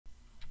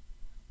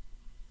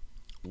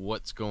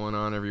What's going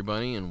on,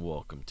 everybody, and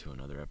welcome to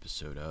another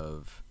episode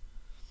of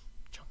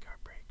Junkyard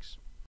Breaks.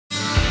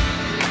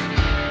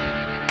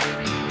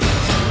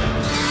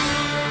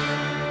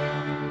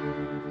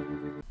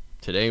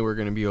 Today we're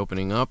going to be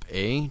opening up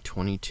a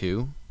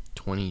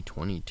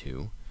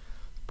 2022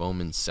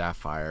 Bowman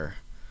Sapphire.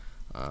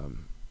 I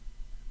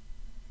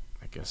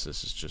guess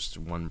this is just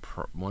one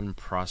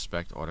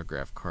prospect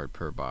autograph card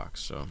per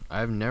box. So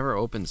I've never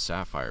opened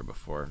Sapphire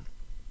before,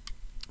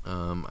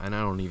 and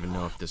I don't even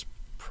know if this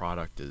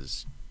product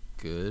is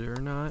good or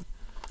not.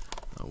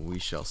 We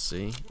shall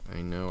see.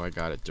 I know I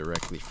got it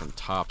directly from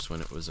Topps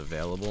when it was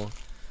available,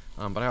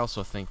 but I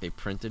also think they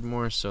printed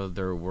more, so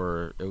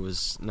it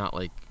was not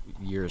like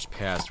years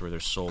past where they're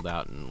sold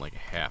out in like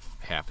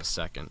half a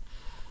second.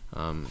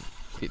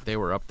 They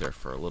were up there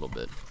for a little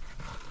bit.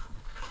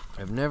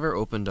 I've never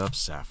opened up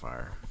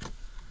Sapphire.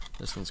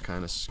 This one's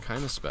kind of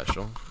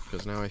special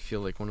because now I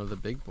feel like one of the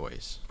big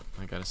boys.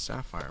 I got a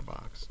Sapphire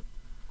box.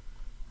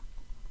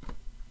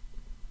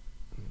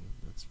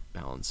 It's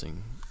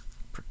balancing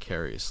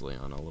precariously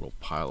on a little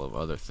pile of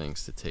other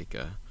things to take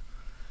a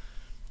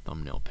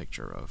thumbnail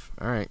picture of.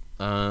 Alright,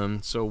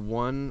 so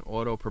one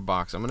auto per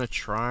box. I'm going to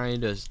try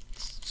to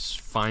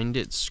find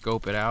it,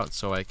 scope it out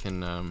so I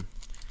can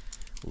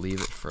leave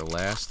it for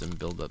last and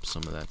build up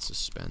some of that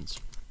suspense.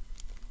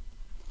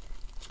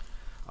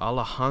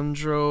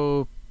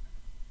 Alejandro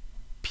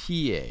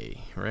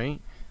P.A., right?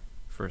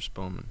 First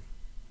Bowman.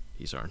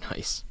 These are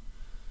nice.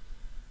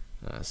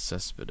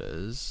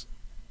 Cespedes.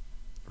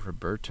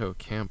 Roberto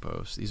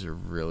Campos. These are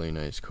really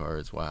nice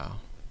cards. Wow.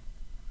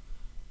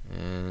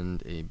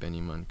 And a Benny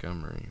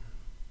Montgomery.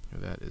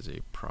 That is a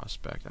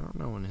prospect. I don't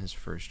know when his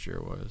first year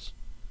was.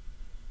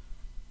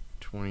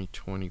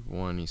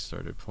 2021 he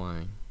started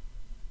playing.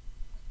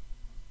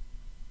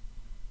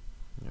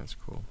 That's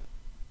cool.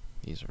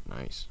 These are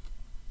nice.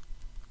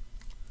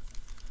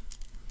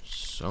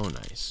 So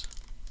nice.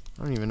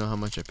 I don't even know how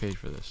much I paid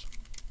for this.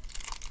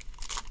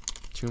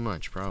 Too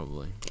much,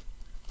 probably.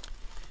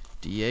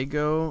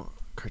 Diego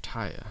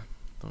Cartaya.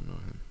 Don't know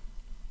him.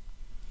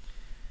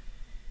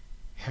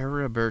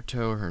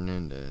 Heriberto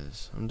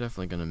Hernandez. I'm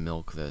definitely going to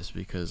milk this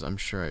because I'm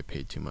sure I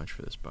paid too much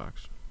for this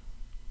box.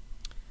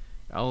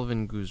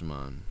 Alvin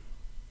Guzman.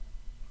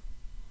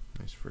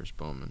 Nice first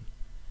Bowman.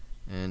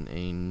 And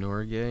a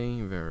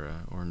Norge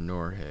Vera, or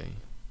Norge.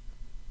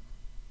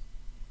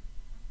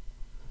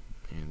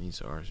 And these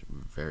are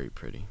very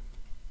pretty.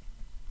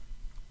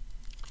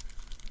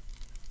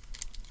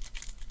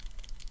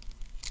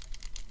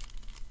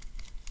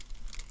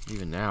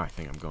 Even now, I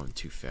think I'm going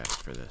too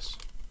fast for this.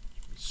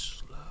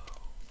 Slow.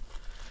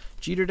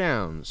 Jeter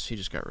Downs. He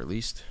just got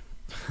released.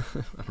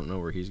 I don't know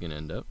where he's going to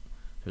end up.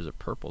 There's a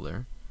purple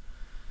there.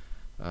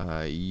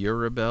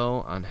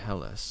 Urabel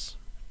Angeles.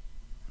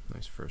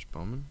 Nice first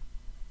Bowman.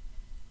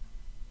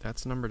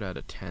 That's numbered out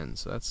of 10,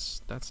 so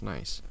that's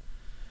nice.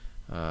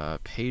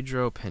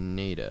 Pedro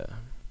Pineda.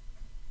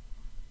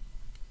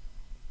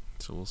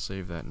 So we'll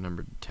save that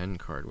numbered 10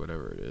 card,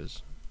 whatever it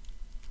is.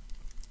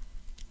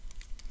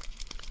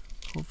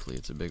 Hopefully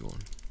it's a big one.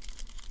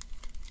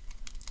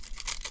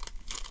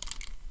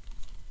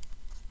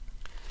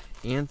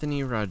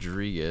 Anthony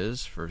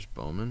Rodriguez, first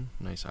Bowman.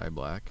 Nice eye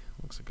black.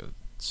 Looks like a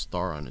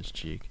star on his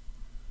cheek.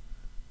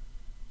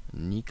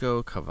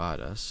 Nico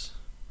Cavadas.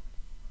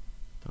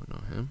 Don't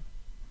know him.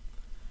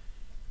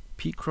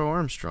 Pete Crow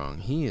Armstrong.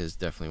 He is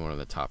definitely one of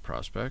the top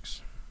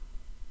prospects.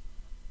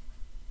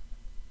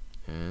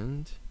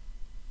 And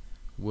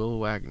Will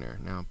Wagner.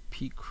 Now,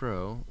 Pete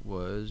Crow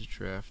was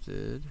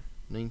drafted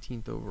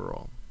 19th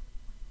overall.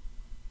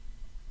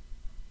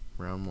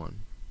 Round 1.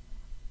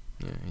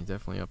 Yeah, he's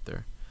definitely up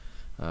there.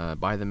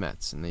 By the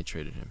Mets, and they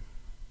traded him.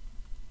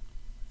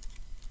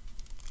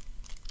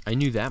 I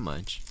knew that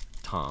much.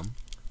 Tom.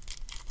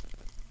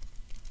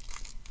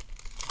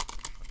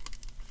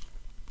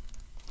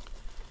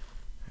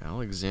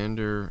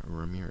 Alexander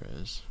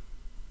Ramirez.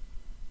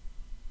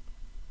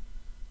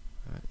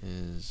 That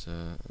is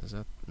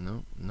that,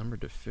 no,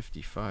 numbered to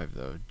 55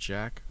 though.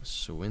 Jack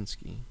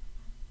Sawinski.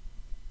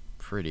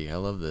 Pretty. I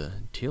love the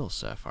teal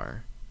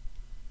sapphire.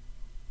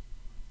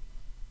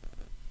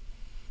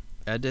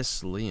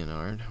 Edis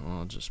Leonard. Well,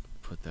 I'll just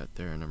put that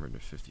there, numbered to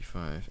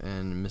 55.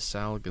 And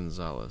Misal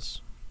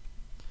Gonzalez.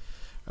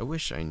 I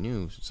wish I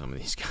knew some of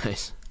these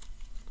guys.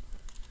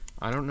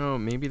 I don't know,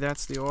 maybe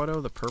that's the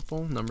auto, the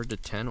purple, numbered to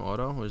 10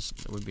 auto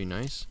would be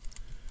nice.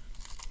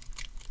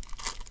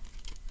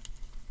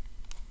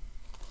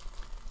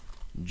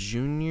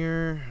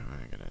 Junior,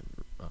 I gotta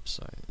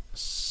upside,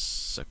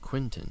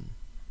 Sequintin.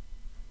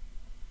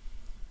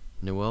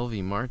 Noel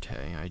V. Marte,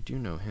 I do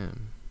know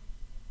him.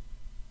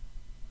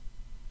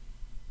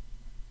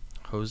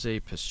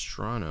 Jose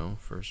Pastrano,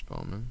 first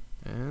Bowman.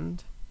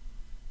 And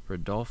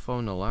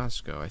Rodolfo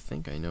Nolasco, I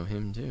think I know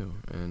him too.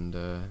 And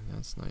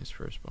that's nice,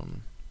 first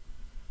Bowman.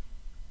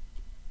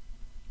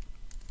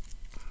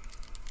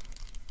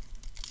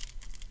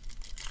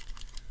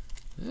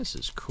 This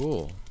is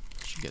cool.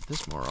 I should get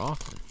this more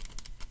often.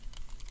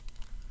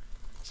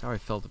 That's how I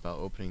felt about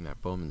opening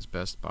that Bowman's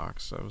Best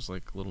box. I was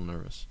like a little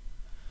nervous.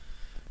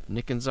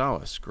 Nick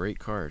Gonzalez, great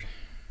card.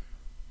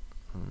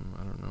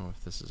 I don't know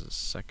if this is his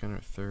second or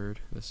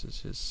third. This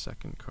is his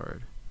second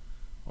card.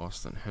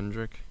 Austin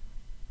Hendrick.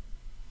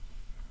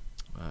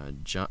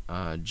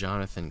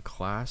 Jonathan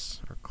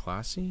Class,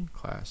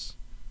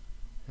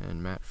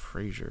 and Matt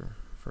Frazier,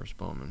 first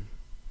Bowman.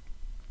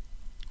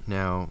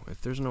 Now,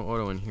 if there's no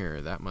auto in here,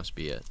 that must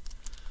be it.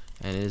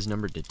 And it is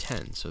numbered to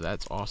 10, so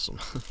that's awesome.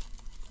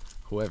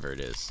 Whoever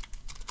it is.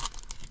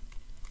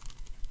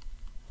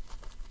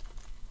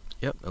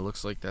 Yep, it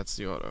looks like that's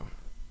the auto.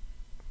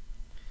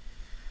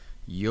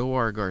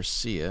 Yoar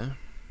Garcia.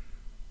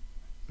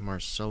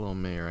 Marcelo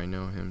Mayer, I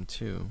know him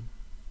too.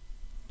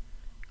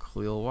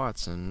 Khalil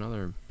Watson,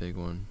 another big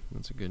one.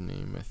 That's a good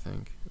name, I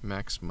think.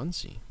 Max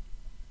Muncy.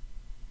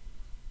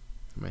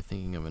 Am I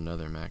thinking of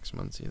another Max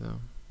Muncy, though?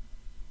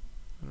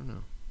 I don't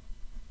know.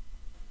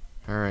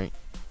 Alright.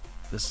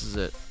 This is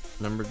it.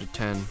 Numbered to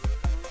 10.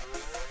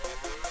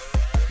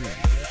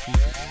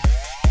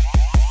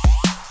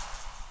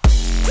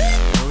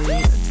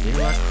 Elly de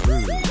la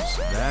Cruz.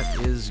 That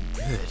is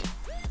good.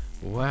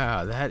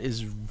 Wow, that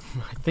is...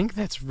 I think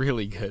that's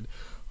really good.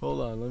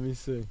 Hold on, let me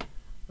see.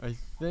 I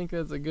think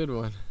that's a good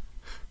one.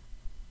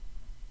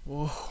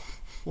 Whoa.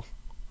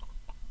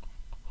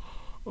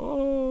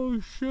 Oh,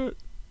 shit.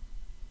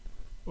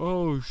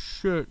 Oh,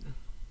 shit.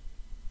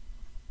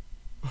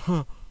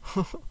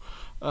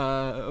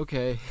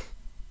 Okay.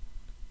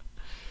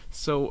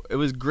 So, it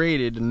was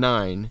graded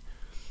 9.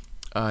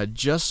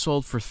 Just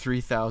sold for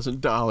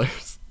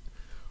 $3,000.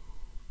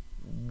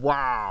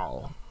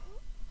 Wow.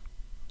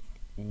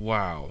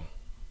 Wow.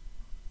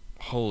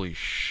 Holy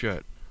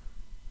shit.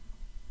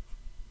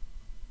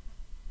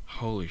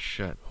 Holy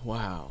shit.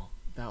 Wow.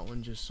 That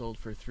one just sold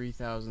for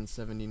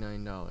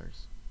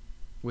 $3,079.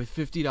 With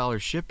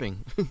 $50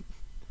 shipping.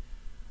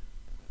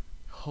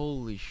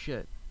 Holy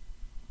shit.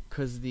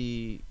 'Cause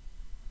the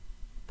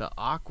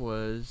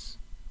Aquas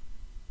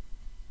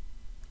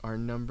are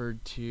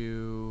numbered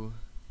to...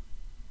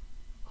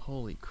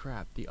 Holy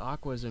crap. The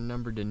Aquas are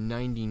numbered to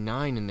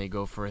 99 and they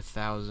go for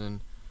 $1,000.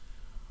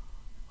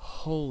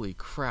 Holy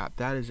crap.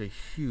 That is a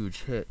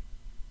huge hit.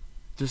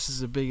 This is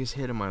the biggest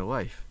hit of my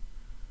life.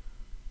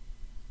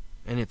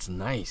 And it's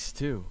nice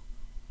too.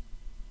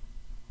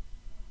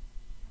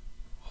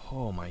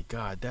 Oh my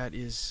god, that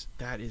is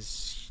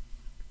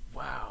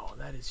wow,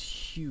 that is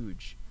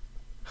huge.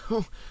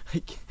 Oh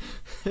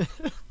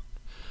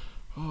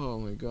oh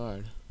my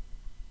god.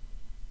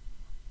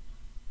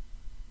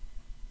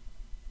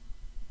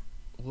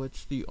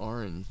 What's the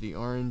orange? The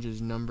orange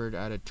is numbered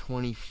out of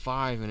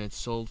 25 and it's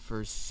sold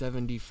for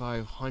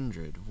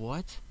 $7,500.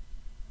 What?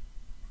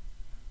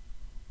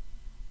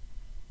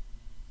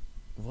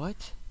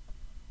 What?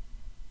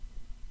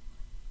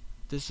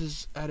 This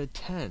is out of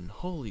 10.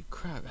 Holy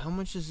crap. How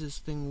much is this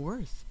thing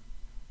worth?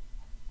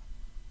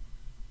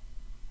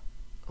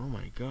 Oh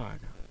my god.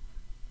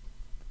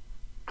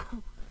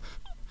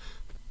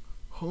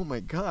 Oh my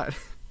god.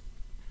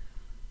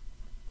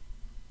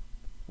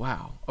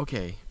 Wow.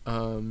 Okay.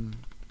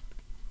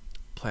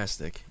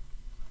 Plastic.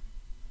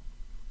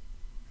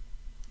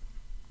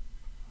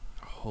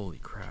 Holy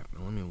crap.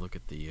 Now let me look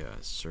at the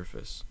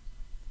surface.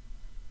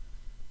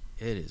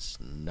 It is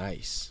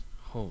nice.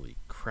 Holy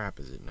crap,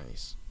 is it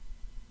nice.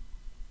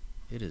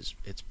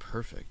 It's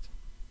perfect.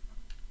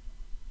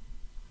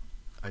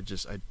 I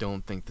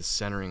don't think the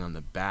centering on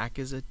the back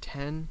is a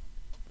 10,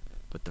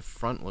 but the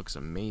front looks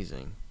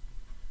amazing.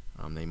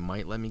 They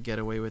might let me get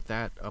away with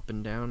that up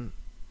and down.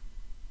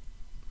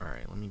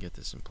 Alright, let me get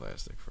this in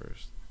plastic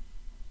first.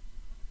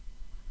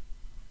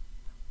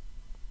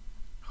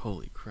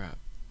 Holy crap.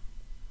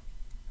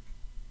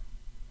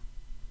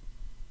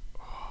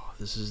 Oh,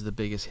 this is the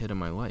biggest hit of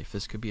my life.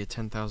 This could be a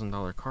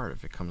 $10,000 card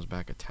if it comes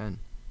back a 10.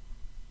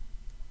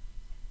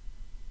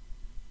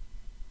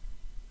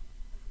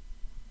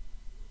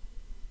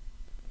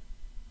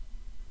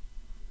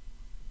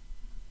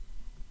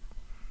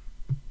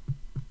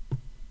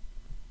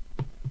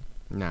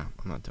 Nah,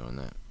 I'm not doing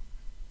that.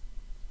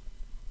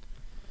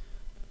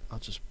 I'll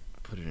just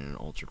put it in an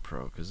Ultra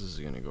Pro because this is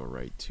going to go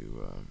right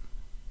to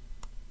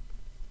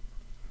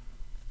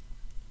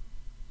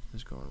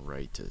this is going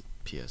right to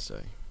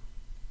PSA.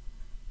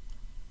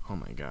 Oh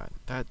my god.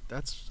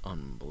 That's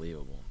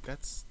unbelievable.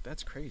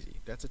 That's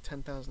crazy. That's a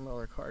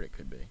 $10,000 card it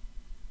could be.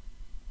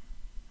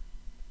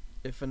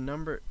 If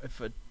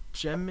a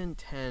Gem Mint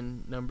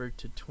 10 numbered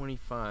to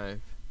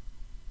 25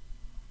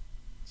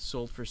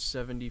 sold for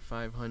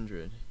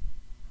 $7,500.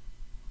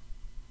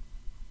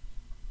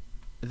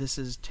 This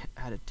is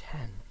out of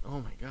 10. Oh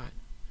my god.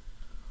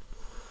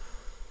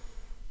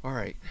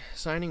 Alright,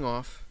 signing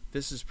off.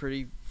 This is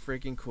pretty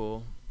freaking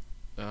cool.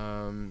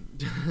 I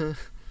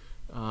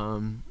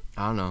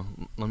don't know.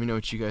 Let me know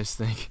what you guys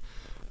think.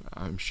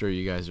 I'm sure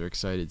you guys are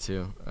excited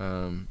too.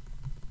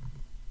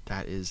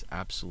 That is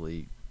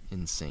absolutely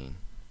insane.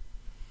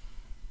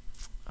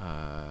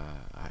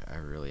 I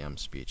really am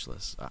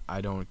speechless.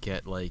 I don't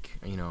get like,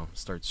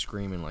 start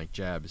screaming like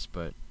Jabs,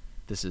 but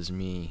this is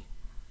me.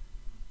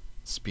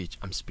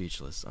 I'm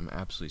speechless. I'm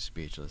absolutely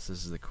speechless.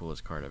 This is the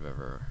coolest card I've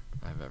ever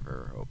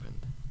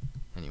opened.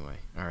 Anyway,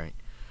 alright.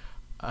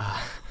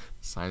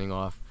 Signing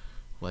off.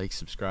 Like,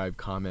 subscribe,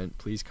 comment.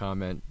 Please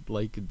comment,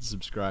 like, and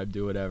subscribe,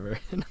 do whatever.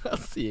 And I'll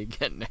see you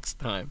again next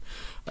time.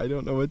 I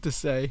don't know what to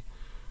say.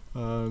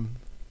 I'll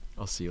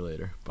see you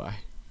later. Bye.